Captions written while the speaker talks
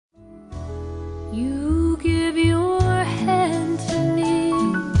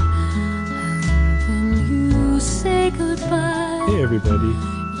Hey everybody,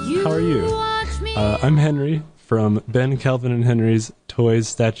 how are you? I'm Henry from Ben, Calvin, and Henry's Toys,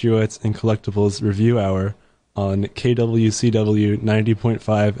 Statuettes, and Collectibles Review Hour on KWCW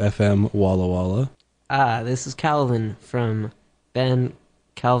 90.5 FM Walla Walla. This is Calvin from Ben,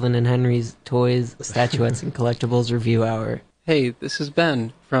 Calvin, and Henry's Toys, Statuettes, and Collectibles Review Hour. Hey, this is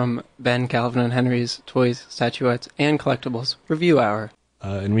Ben from Ben, Calvin, and Henry's Toys, Statuettes, and Collectibles Review Hour.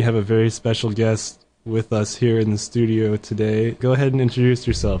 And we have a very special guest with us here in the studio today. Go ahead and introduce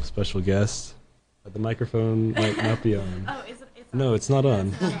yourself, special guest. The microphone might not be on. Oh, is it? It's No, it's not on.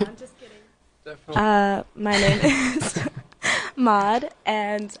 It's not on. Just kidding. My name is Maud,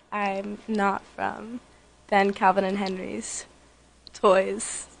 and I'm not from Ben, Calvin, and Henry's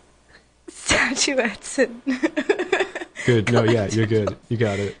Toys, Statuettes, and Good. No, yeah, you're good. You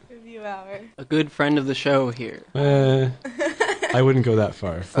got it. Review Hour. A good friend of the show here. I wouldn't go that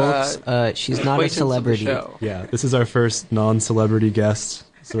far. Folks, she's not a Acquaintance of the celebrity. show. Yeah, this is our first non-celebrity guest,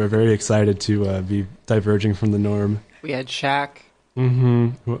 so we're very excited to be diverging from the norm. We had Shaq.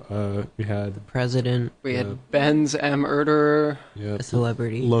 We had President, We had Ben's Murderer. a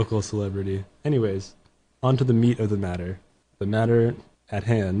celebrity. local celebrity. Anyways, on to the meat of the matter at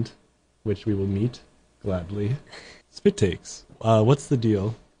hand, which we will meet gladly. Spit Takes. What's the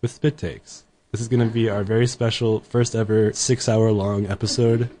deal with Spit Takes? This is going to be our very special first ever 6-hour-long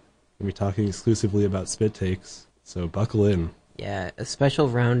episode. We'll be talking exclusively about Spit Takes, so buckle in. Yeah, a special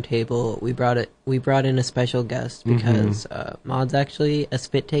round table. We brought in a special guest because Maud's actually a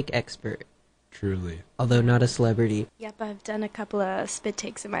spit take expert, Truly. although not a celebrity. Yep, I've done a couple of spit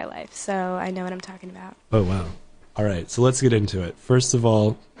takes in my life, so I know what I'm talking about. Oh, wow. All right, so let's get into it. First of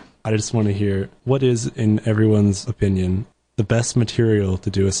all, I just want to hear, what is, in everyone's opinion, the best material to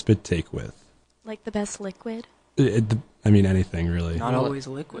do a spit take with? Like the best liquid? I mean, anything, really. Not always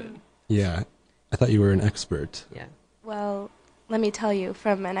liquid. Yeah. I thought you were an expert. Yeah. Well, let me tell you,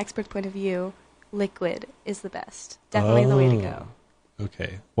 from an expert point of view, liquid is the best. Definitely the way to go.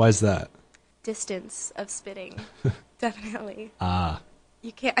 Okay. Why is that? Distance of spitting. Definitely. Ah.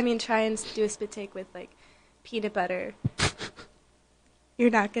 You can't, try and do a spit take with, like, peanut butter.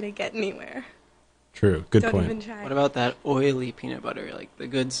 You're not going to get anywhere. True. Good Don't point. even try. What about that oily peanut butter, like the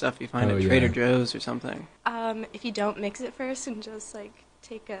good stuff you find at Trader Joe's or something? If you don't mix it first and just, like,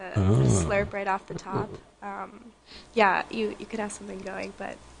 take a Oh. slurp right off the top, yeah, you could have something going.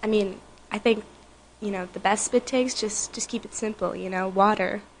 But, I think, the best spit takes, just keep it simple,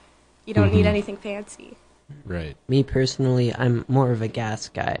 water. You don't need anything fancy. Right. Me personally, I'm more of a gas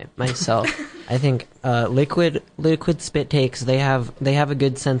guy myself. I think liquid spit takes, they have a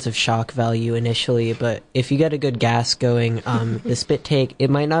good sense of shock value initially, but if you get a good gas going, the spit take, it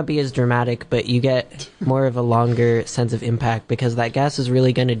might not be as dramatic, but you get more of a longer sense of impact because that gas is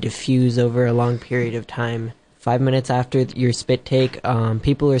really going to diffuse over a long period of time. 5 minutes after your spit take,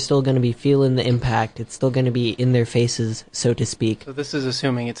 people are still going to be feeling the impact. It's still going to be in their faces, so to speak. So this is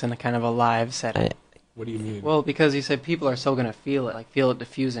assuming it's in a kind of a live setting. What do you mean? Well, because you said people are still going to feel it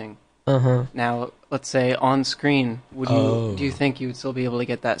diffusing. Uh-huh. Now, let's say on screen, do you think you would still be able to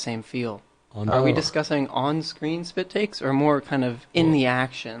get that same feel? Are we discussing on-screen spit takes or more kind of in the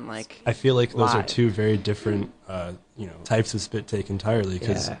action, like I feel like those are live? two very different, types of spit take entirely.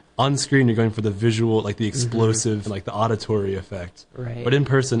 Because Yeah. on screen you're going for the visual, like the explosive, and like the auditory effect. Right. But in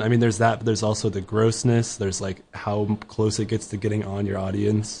person, there's that. But there's also the grossness. There's like how close it gets to getting on your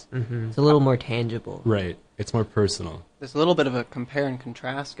audience. It's a little more tangible. Right. It's more personal. There's a little bit of a compare and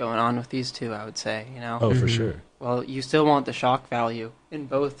contrast going on with these two, I would say, Oh, for sure. Well, you still want the shock value in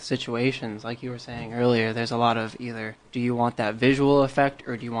both situations. Like you were saying earlier, there's a lot of either do you want that visual effect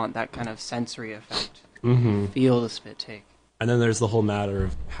or do you want that kind of sensory effect? Mm-hmm. Feel the spit take. And then there's the whole matter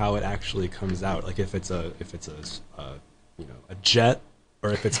of how it actually comes out. Like if it's a jet,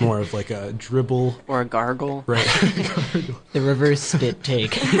 or if it's more of like a dribble. Or a gargle. Right. The reverse spit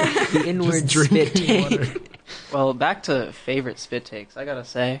take. The inward spit take. Well, back to favorite spit takes, I gotta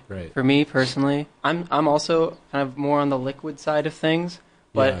say. Right. For me personally, I'm also kind of more on the liquid side of things.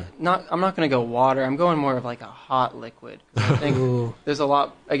 But Yeah. I'm not gonna go water. I'm going more of like a hot liquid. I think Ooh. there's a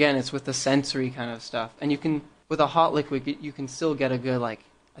lot. Again, it's with the sensory kind of stuff, and you can with a hot liquid you can still get a good I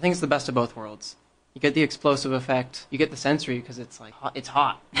think it's the best of both worlds. You get the explosive effect, you get the sensory because it's like hot, it's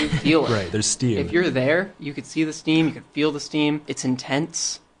hot. You feel it. Right. There's steam. If you're there, you could see the steam, you could feel the steam. It's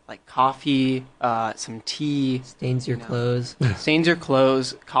intense, like coffee, some tea. Stains your You know. clothes. Stains your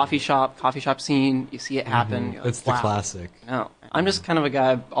clothes, coffee shop scene. You see it happen. You're like, It's the wow. classic. No, I'm just kind of a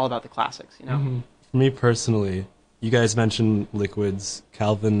guy all about the classics, For me personally, you guys mentioned liquids.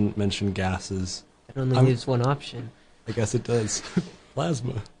 Calvin mentioned gases. It only I'm- leaves one option. I guess it does.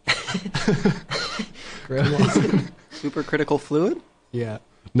 Plasma. Gross. Supercritical fluid? Yeah.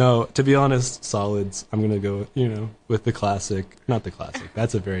 No, to be honest, solids. I'm gonna go, with the classic. Not the classic.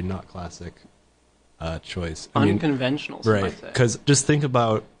 That's a very not classic choice. Unconventional, some right? might say. Because just think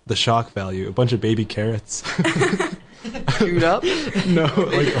about the shock value. A bunch of baby carrots. Chewed up? No,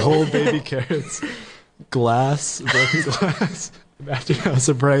 like whole baby carrots. Glass, broken glass. Imagine how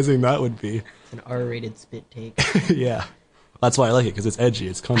surprising that would be. It's an R-rated spit take. Yeah. That's why I like it, because it's edgy.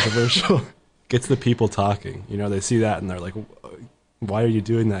 It's controversial. Gets the people talking. They see that and they're like, why are you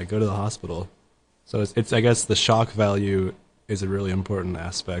doing that? Go to the hospital. So it's I guess the shock value is a really important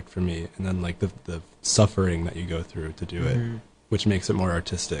aspect for me. And then like the suffering that you go through to do it, which makes it more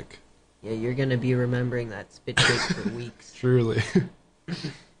artistic. Yeah, you're going to be remembering that spit take for weeks. Truly.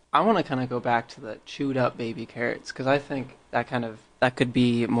 I want to kind of go back to the chewed up baby carrots, because I think that could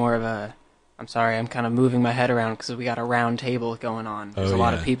be more of a, I'm sorry, I'm kind of moving my head around because we got a round table going on. There's a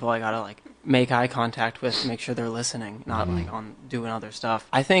lot of people I got to like make eye contact with to make sure they're listening, not like on doing other stuff.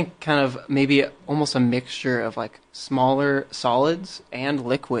 I think kind of maybe almost a mixture of like smaller solids and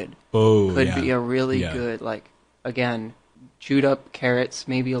liquid could be a really good, like, again, chewed up carrots,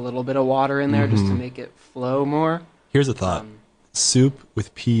 maybe a little bit of water in there just to make it flow more. Here's a thought. Soup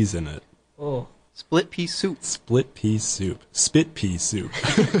with peas in it. Oh. Split pea soup. Split pea soup. Spit pea soup.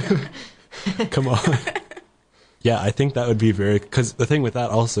 Come on. Yeah, I think that would be very... Because the thing with that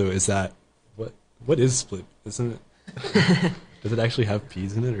also is that... What is split? Isn't it... Does it actually have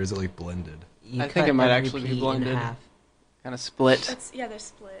peas in it, or is it like blended? I think it might actually be blended. Kind of split. They're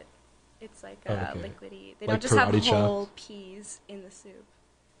split. It's like okay. liquidy. They Like don't just have karate chop? whole peas in the soup.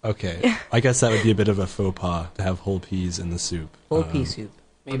 Okay. I guess that would be a bit of a faux pas to have whole peas in the soup. Whole pea soup.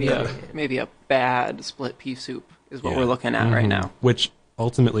 Maybe a bad split pea soup is what we're looking at right now. Which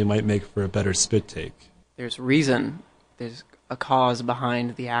ultimately might make for a better spit take. There's reason. There's a cause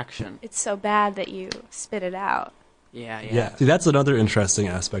behind the action. It's so bad that you spit it out. Yeah. See, that's another interesting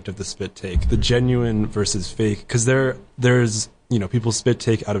aspect of the spit take, the genuine versus fake. Because there's people spit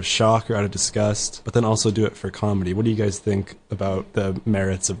take out of shock or out of disgust, but then also do it for comedy. What do you guys think about the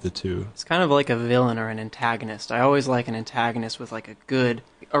merits of the two? It's kind of like a villain or an antagonist. I always like an antagonist with like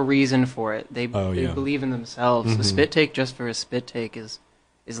a reason for it. They believe in themselves. The spit take just for a spit take is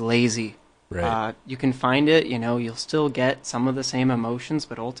lazy. Right. You can find it, you'll still get some of the same emotions,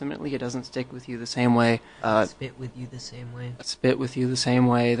 but ultimately it doesn't stick with you the same way. Spit with you the same way. Spit with you the same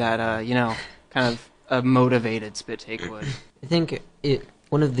way that, kind of a motivated spit take would. I think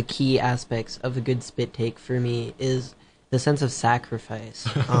one of the key aspects of a good spit take for me is the sense of sacrifice.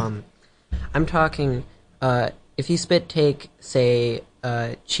 I'm talking, if you spit take, say,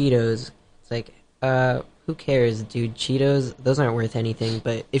 Cheetos, it's like, who cares, dude? Cheetos, those aren't worth anything.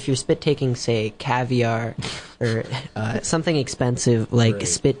 But if you're spit taking, say, caviar or something expensive like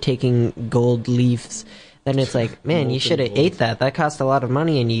spit taking gold leaves, then it's like, man, you should have ate that. That cost a lot of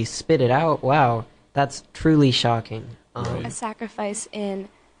money, and you spit it out. Wow, that's truly shocking. A sacrifice in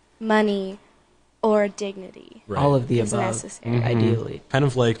money or dignity. Right. All of the is above, necessary. ideally. Kind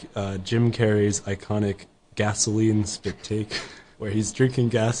of like Jim Carrey's iconic gasoline spit take, where he's drinking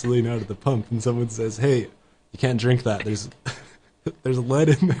gasoline out of the pump, and someone says, "Hey, you can't drink that. There's lead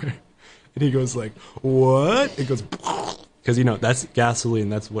in there," and he goes like, "What?" It goes because that's gasoline.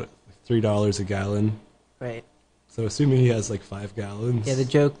 That's what $3 a gallon. Right. So assuming he has like 5 gallons. Yeah, the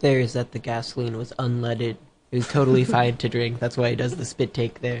joke there is that the gasoline was unleaded. It was totally fine to drink. That's why he does the spit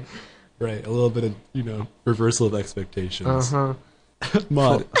take there. Right, a little bit of reversal of expectations. Uh-huh.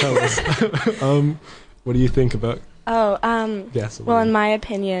 Maud, tell us, what do you think about gasoline? Well, in my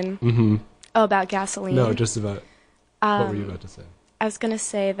opinion, about gasoline. No, just about. What were you about to say? I was going to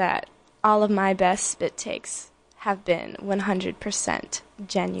say that all of my best spit takes have been 100%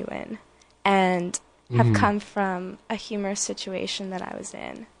 genuine and have come from a humorous situation that I was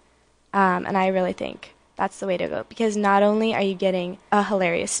in. And I really think that's the way to go. Because not only are you getting a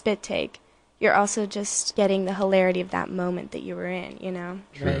hilarious spit take, you're also just getting the hilarity of that moment that you were in,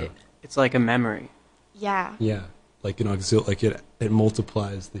 True. Right. It's like a memory. Yeah. Yeah, like it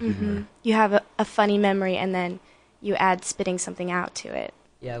multiplies the humor. You have a funny memory, and then you add spitting something out to it.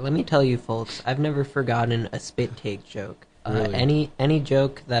 Yeah, let me tell you, folks, I've never forgotten a spit take joke. Really? Any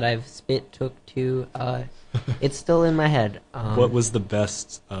joke that I've spit took to, it's still in my head. What was the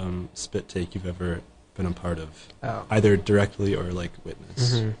best spit take you've ever been a part of? Oh. Either directly or like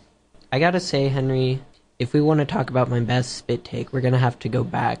witness. I gotta say, Henry, if we want to talk about my best spit take, we're gonna have to go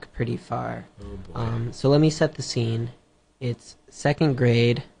back pretty far. Oh boy. So let me set the scene. It's second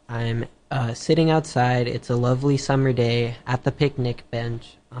grade. I'm sitting outside. It's a lovely summer day at the picnic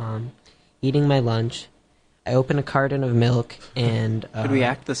bench, eating my lunch. I open a carton of milk and... Could we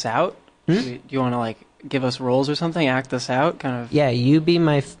act this out? Do you want to give us roles or something, act us out, kind of? Yeah, you be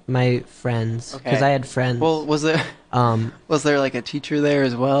my friends because Okay. I had friends. Well, was there like a teacher there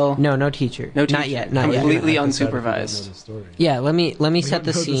as well? No teacher. No teacher. Not yet. Not yet. Completely Episode if we don't know unsupervised. the story. Yeah, let me set don't the know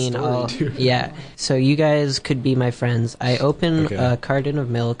the scene. story, dude. Yeah, so you guys could be my friends. I open Okay. a carton of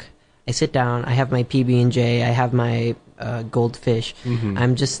milk. I sit down. I have my PB&J. I have my goldfish. Mhm.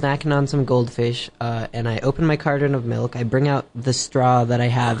 I'm just snacking on some goldfish, and I open my carton of milk. I bring out the straw that I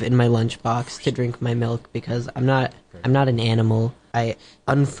have in my lunchbox to drink my milk because I'm not an animal. I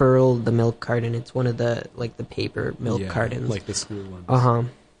unfurl the milk carton. It's one of the paper milk Yeah, cartons. like the school ones.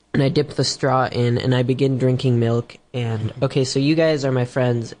 And I dip the straw in, and I begin drinking milk. And okay, so you guys are my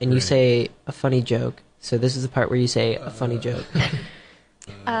friends, and you Right. say a funny joke. So this is the part where you say a funny joke.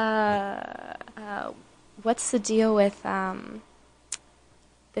 What's the deal with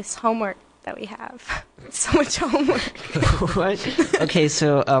this homework that we have? So much homework. What? Okay,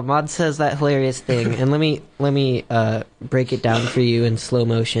 so Maud says that hilarious thing, and let me break it down for you in slow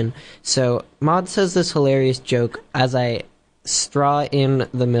motion. So Maud says this hilarious joke as I straw in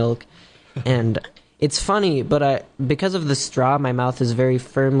the milk, and it's funny, but because of the straw, my mouth is very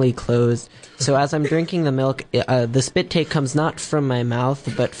firmly closed. So as I'm drinking the milk, the spit take comes not from my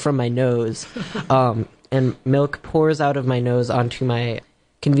mouth, but from my nose, and milk pours out of my nose onto my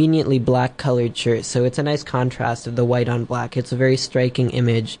conveniently black colored shirt. So it's a nice contrast of the white on black. It's a very striking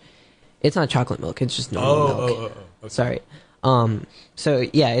image. It's not chocolate milk. It's just normal milk. Okay. Sorry. So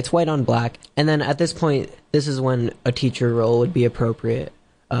yeah, it's white on black. And then at this point, this is when a teacher role would be appropriate,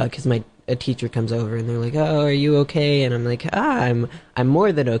 because a teacher comes over and they're like, "Oh, are you okay?" And I'm like, I'm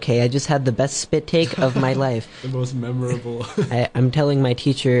more than okay. I just had the best spit take of my life." The most memorable. I'm telling my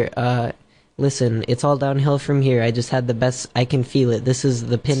teacher, "Listen, it's all downhill from here. I just had the best. I can feel it. This is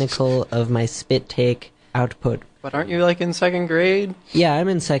the pinnacle of my spit take output." But aren't you like in second grade? Yeah, I'm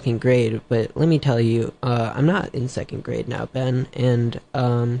in second grade, but let me tell you, I'm not in second grade now, Ben. And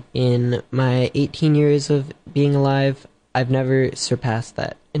in my 18 years of being alive, I've never surpassed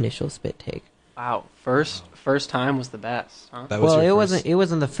that initial spit take. Wow, first time was the best, huh? That was Well, your it first-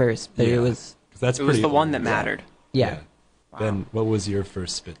 wasn't the first, but Yeah. it was. 'Cause that's It was pretty the one old. that mattered. Yeah. Wow. Then what was your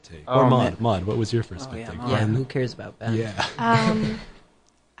first spit take? Oh, Or man. Maud, what was your first Oh, spit yeah, take? Maud. Yeah, Ben? who cares about Ben? Yeah.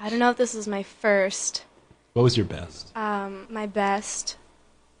 I don't know if this was my first. What was your best? My best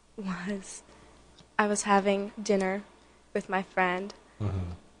was I was having dinner with my friend Uh-huh.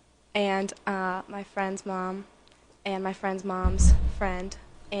 and my friend's mom and my friend's mom's friend.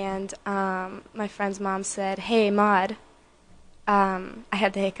 And my friend's mom said, "Hey, Maud, I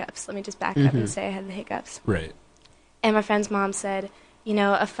had the hiccups. Let me just back up and say I had the hiccups." Right. And my friend's mom said, "You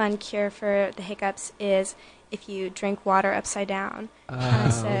know, a fun cure for the hiccups is if you drink water upside down." I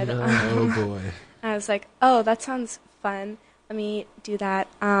said, no. Oh boy. I was like, "Oh, that sounds fun. Let me do that."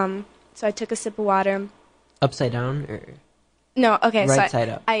 So I took a sip of water. Upside down or No, okay, right so side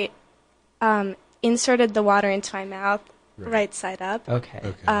up? I inserted the water into my mouth, right side up. Okay.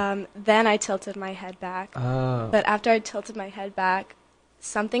 Okay. Then I tilted my head back. Oh. But after I tilted my head back,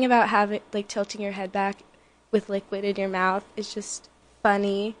 something about having tilting your head back with liquid in your mouth is just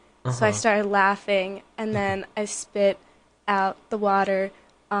funny. So I Uh-huh. started laughing, and then I spit out the water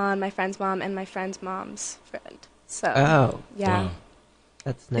on my friend's mom and my friend's mom's friend. So Oh, yeah, Wow.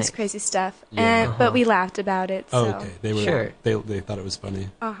 that's nice. it's crazy stuff. Yeah. And but Uh-huh. we laughed about it. Oh, So. okay. They were. Sure. They thought it was funny.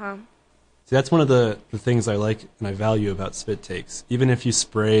 See, that's one of the things I like and I value about spit takes. Even if you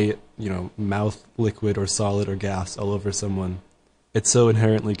spray, mouth liquid or solid or gas all over someone, it's so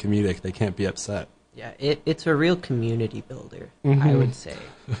inherently comedic they can't be upset. Yeah, it's a real community builder, I Mhm. would say.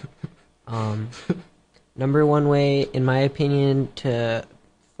 Number one way, in my opinion, to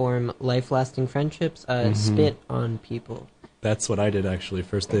form life-lasting friendships, spit on people. That's what I did actually.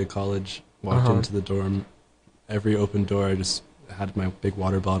 First day of college, walked Uh-huh. into the dorm. Every open door, I just had my big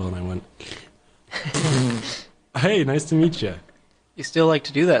water bottle and I went, "Hey, nice to meet you." You still like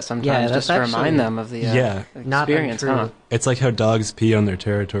to do that sometimes, Yeah, just that's to remind actually them of the Yeah. Not experience, untrue. huh? It's like how dogs pee on their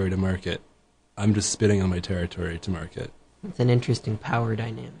territory to mark it. I'm just spitting on my territory to mark it. It's an interesting power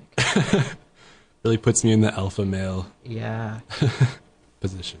dynamic. Really puts me in the alpha male Yeah.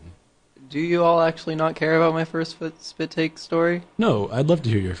 position. Do you all actually not care about my first spit take story? No, I'd love to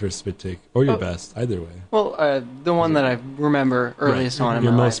hear your first spit take or your Oh. best, either way. Well, the one that I remember earliest Right. on in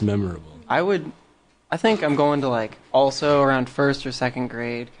your my most life. memorable. I think I'm going to also around first or second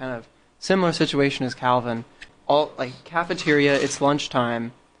grade, kind of similar situation as Calvin. All cafeteria, it's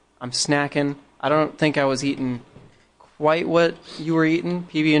lunchtime. I'm snacking. I don't think I was eating quite what you were eating,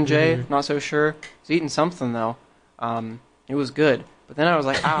 PB&J. Not so sure. I was eating something though. It was good. But then I was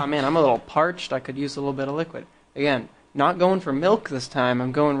like, man, I'm a little parched. I could use a little bit of liquid. Again, not going for milk this time.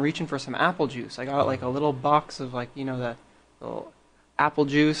 I'm reaching for some apple juice. I got like a little box of like, the little apple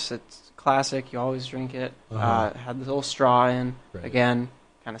juice. It's classic. You always drink it. Had this little straw in. Right. Again,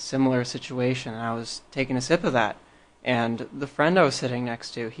 kind of similar situation. And I was taking a sip of that. And the friend I was sitting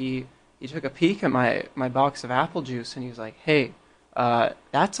next to, he took a peek at my box of apple juice and he was like, hey,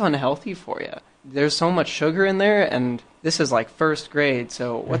 that's unhealthy for you. There's so much sugar in there, and this is like first grade,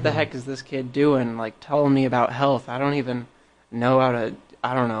 so what the heck is this kid doing, like telling me about health? I don't even know how to,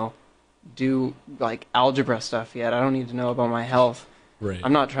 I don't know, do like algebra stuff yet. I don't need to know about my health. Right.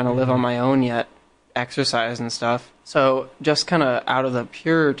 I'm not trying to live on my own yet, exercise and stuff. So just kind of out of the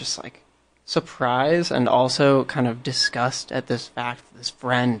pure, just like surprise and also kind of disgust at this fact that this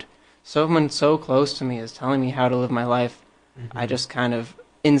friend, someone so close to me, is telling me how to live my life. I just kind of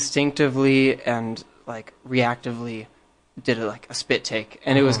instinctively and like reactively did like a spit take,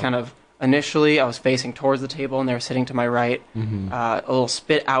 and it was kind of, initially I was facing towards the table and they were sitting to my right. A little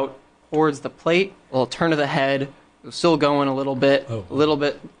spit out towards the plate, a little turn of the head. It was still going a little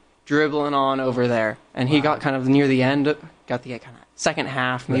bit dribbling on over there, and he got kind of near the end, got the kind of second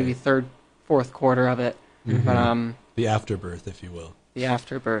half, maybe third, fourth quarter of it. But the afterbirth, if you will. the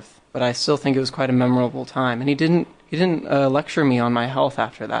afterbirth. But I still think it was quite a memorable time, and he didn't lecture me on my health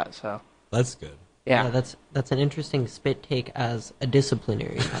after that. So That's good. yeah. That's an interesting spit take as a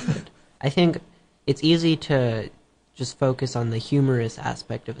disciplinary method. I think it's easy to just focus on the humorous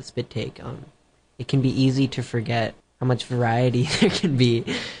aspect of a spit take. It can be easy to forget how much variety there can be.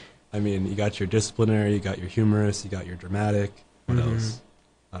 I mean, you got your disciplinary, you got your humorous, you got your dramatic. What else?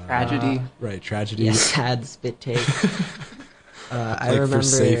 Tragedy. Right, tragedy. Yeah, sad spit take. I Like remember for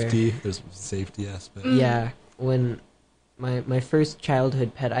safety, there's a safety aspect. Yeah, when my first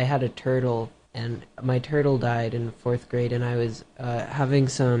childhood pet, I had a turtle, and my turtle died in 4th grade, and I was having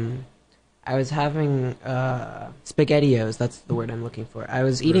SpaghettiOs. That's the word I'm looking for. I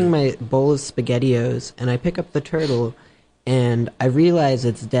was eating my bowl of SpaghettiOs, and I pick up the turtle, and I realize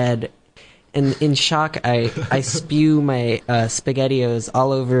it's dead. And in shock, I spew my SpaghettiOs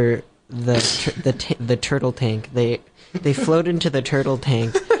all over the turtle tank. They float into the turtle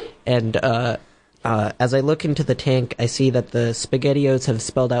tank, and as I look into the tank, I see that the SpaghettiOs have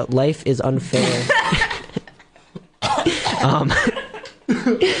spelled out "Life is unfair."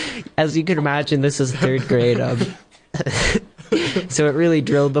 As you can imagine, this is 3rd grade. So it really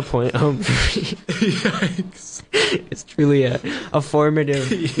drilled the point home for me. Yikes. It's truly a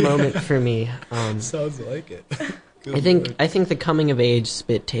formative moment for me. Sounds like it. I think the coming of age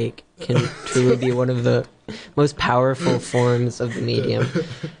spit take can truly be one of the most powerful forms of the medium.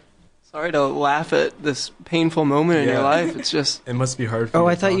 Sorry to laugh at this painful moment in your Yeah. life. It's just It must be hard for Oh, you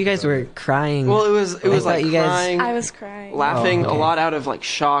I to thought you talk guys about were it. crying. well, it was I like thought you guys- crying, I was crying. laughing, Oh, okay. a lot out of like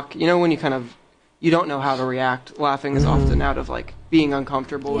shock. You know when you don't know how to react. Laughing is often out of like being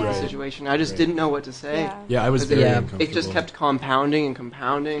uncomfortable with the Yeah. situation. I just Right. didn't know what to say. Yeah. Yeah, I was Because very Yeah. uncomfortable. It just kept compounding and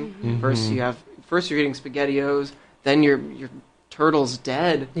compounding. Mhm. First you're eating SpaghettiOs, then your turtle's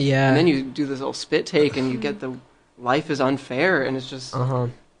dead, Yeah. and then you do this little spit take, and you get the life is unfair, and it's just Uh-huh.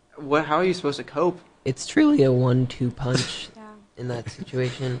 how are you supposed to cope? It's truly a 1-2 punch Yeah. in that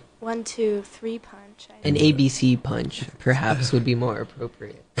situation. 1, 2, 3 punch. An ABC punch, perhaps, would be more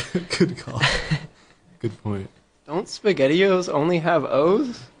appropriate. Good call. Good point. Don't SpaghettiOs only have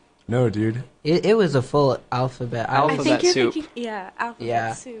O's? No, dude. It was a full alphabet. I Alphabet think you're soup. thinking, alphabet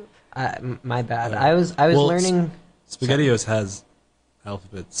Yeah. soup. My bad. Yeah. I was Well, learning. SpaghettiOs has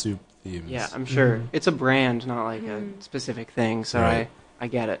alphabet soup themes. Yeah, I'm sure. Mhm. It's a brand, not like a specific thing, so Right. I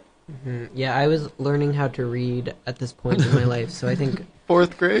get it. Yeah, I was learning how to read at this point in my life, so I think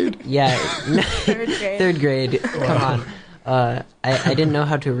 4th grade? yeah, 3rd grade. 3rd grade. Come on. I didn't know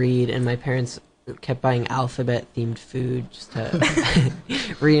how to read, and my parents kept buying alphabet-themed food just to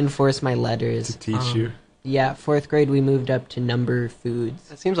reinforce my letters. To teach you. Yeah, 4th grade we moved up to number foods.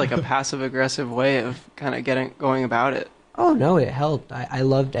 That seems like a passive-aggressive way of kind of going about it. Oh no, it helped. I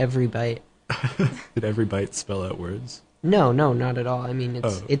loved every bite. Did every bite spell out words? No, not at all. I mean,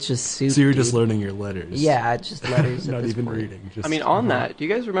 it's just soup. So you were just dude. learning your letters. Yeah, just letters. at Not this even point. reading. Just, I mean, on that, do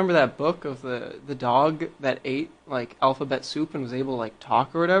you guys remember that book of the dog that ate like alphabet soup and was able to like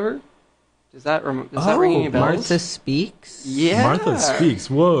talk or whatever? Does that ring any bells? Martha Speaks? Yeah. Martha Speaks.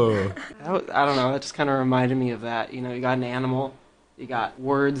 Whoa. I don't know. That just kind of reminded me of that. You know, you got an animal, you got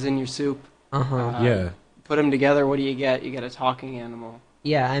words in your soup. Uh-huh. Yeah. Put them together. What do you get? You get a talking animal.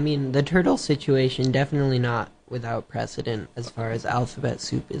 Yeah, I mean, the turtle situation definitely not without precedent as far as alphabet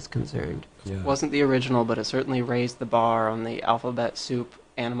soup is concerned. Yeah. Wasn't the original, but it certainly raised the bar on the alphabet soup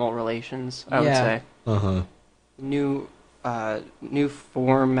animal relations. I would Yeah. say Uh-huh. new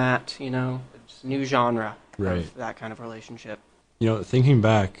format. You know, just new genre. Right. of that kind of relationship. You know, thinking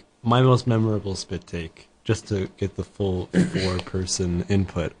back, my most memorable spit take, just to get the full four-person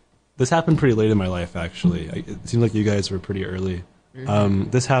input. This happened pretty late in my life, actually. It seemed like you guys were pretty early.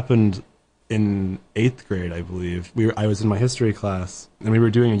 This happened in 8th grade, I believe. I was in my history class, and we were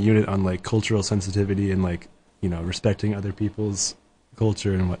doing a unit on like cultural sensitivity and like, you know, respecting other people's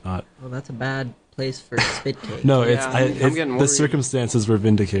culture and whatnot. Well, that's a bad place for a spit take. No, Yeah, I'm getting the worried. circumstances were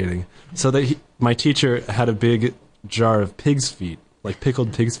vindicating. So my teacher had a big jar of pig's feet, like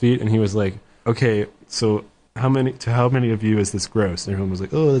pickled pig's feet, and he was like, "Okay, so how many of you is this gross?" And everyone was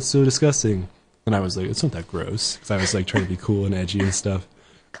like, "Oh, that's so disgusting." And I was like, "It's not that gross," because I was like trying to be cool and edgy and stuff.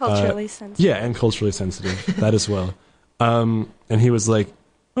 Culturally sensitive. Yeah, and culturally sensitive, that as well. And he was like,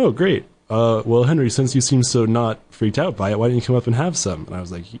 "Oh, great. Well, Henry, since you seem so not freaked out by it, why don't you come up and have some?" And I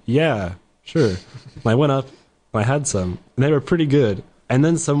was like, "Yeah, sure." And I went up, and I had some, and they were pretty good. And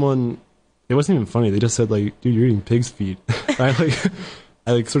then it wasn't even funny. They just said like, "Dude, you're eating pig's feet."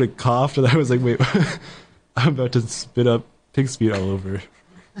 And I sort of coughed, and I was like, "Wait, I'm about to spit up pig's feet all over."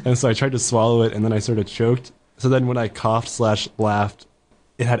 And so I tried to swallow it, and then I sort of choked. So then when I coughed/laughed,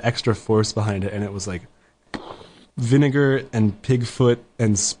 it had extra force behind it, and it was like vinegar and pig foot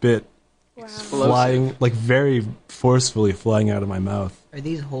and spit Wow. flying, like very forcefully flying out of my mouth. Are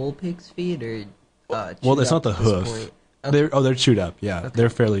these whole pig's feet or? Well, chewed it's not up the at this hoof. point? Okay. They're chewed up. Yeah, Okay. they're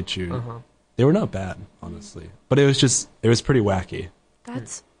fairly chewed. Uh-huh. They were not bad, honestly, but it was pretty wacky.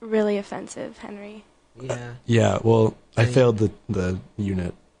 That's really offensive, Henry. Yeah. Yeah, well, I Yeah. failed the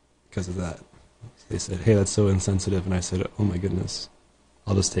unit because of that. They said, "Hey, that's so insensitive," and I said, "Oh my goodness,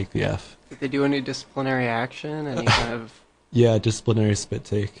 I'll just take the F." Did they do any disciplinary action? Any kind of Yeah, disciplinary spit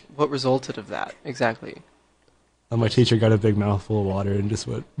take. what resulted of that exactly? My teacher got a big mouthful of water and just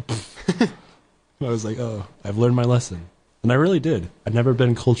went. I was like, "Oh, I've learned my lesson," and I really did. I've never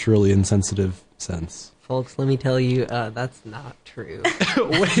been culturally insensitive since. Folks, let me tell you, that's not true.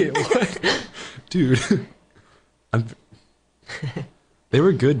 Wait, what, dude? They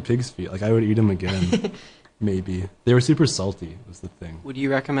were good pig's feet. Like I would eat them again. Maybe they were super salty. Was the thing. Would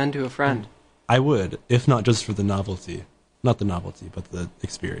you recommend to a friend? I would, if not just for the novelty. Not the novelty, but the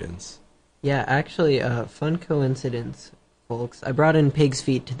experience. Yeah, actually, fun coincidence, folks. I brought in pig's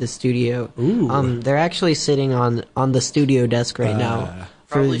feet to the studio. Ooh. They're actually sitting on the studio desk right now.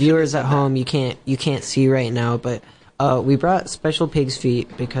 For Probably the viewers should've at said home, you can't see right now, but we brought special pig's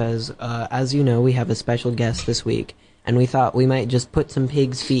feet because, as you know, we have a special guest this week, and we thought we might just put some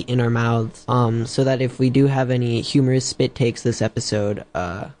pig's feet in our mouths, so that if we do have any humorous spit takes this episode,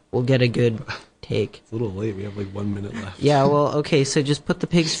 we'll get a good take. It's a little late. We have like 1 minute left. Yeah, well, okay, so just put the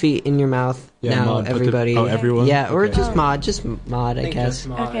pig's feet in your mouth Yeah, now, Maud, put the- everybody. oh, everyone? Yeah, or Okay. just Maud, I guess. Just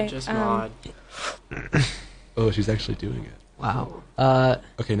mod. Okay, Just um, mod. Oh, she's actually doing it. Wow.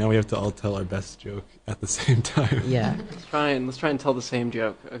 Okay, now we have to all tell our best joke at the same time. Yeah. Let's try and tell the same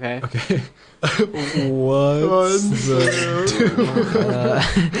joke. Okay. Okay. What's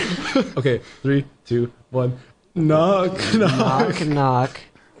the... Okay, 3, 2, 1. Knock, knock. Knock, knock.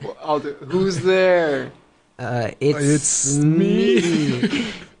 Well, I'll do. Who's there? It's It's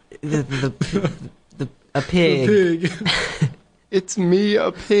me. A pig. Pig. It's me,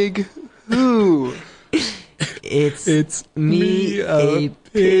 a pig. Who? It's me, a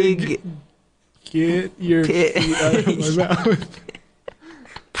pig. Get your Pig. feet out of my mouth.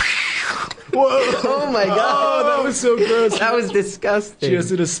 Whoa! Oh my Oh, god. that was so gross. That was She disgusting. just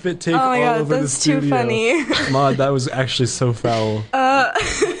did a spit take Oh my all god, over the that's studio. too funny. Maud, that was actually so foul.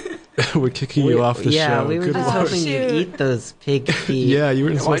 We're kicking you off the yeah, show. we were Good just lord. hoping you'd Shoot. eat those pig feet. Yeah, you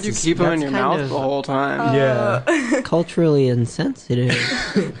were Why supposed do you to keep them in that's your kind mouth of- the whole time? Yeah. Culturally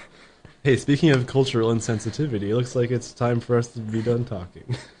insensitive. Hey, speaking of cultural insensitivity, it looks like it's time for us to be done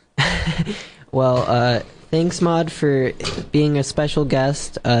talking. Well, thanks, Maud, for being a special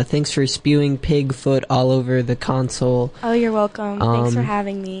guest. Thanks for spewing pig foot all over the console. Oh, you're welcome. Thanks for Um,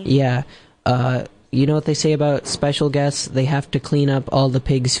 having me. Yeah. You know what they say about special guests? They have to clean up all the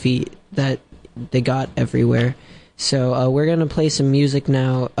pig's feet that they got everywhere. So we're going to play some music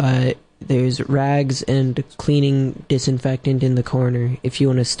now. There's rags and cleaning disinfectant in the corner if you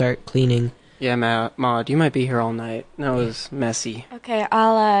want to start cleaning. Yeah, Maud, you might be here all night. That was messy. Okay,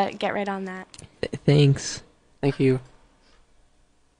 I'll get right on that. Thanks. Thank you.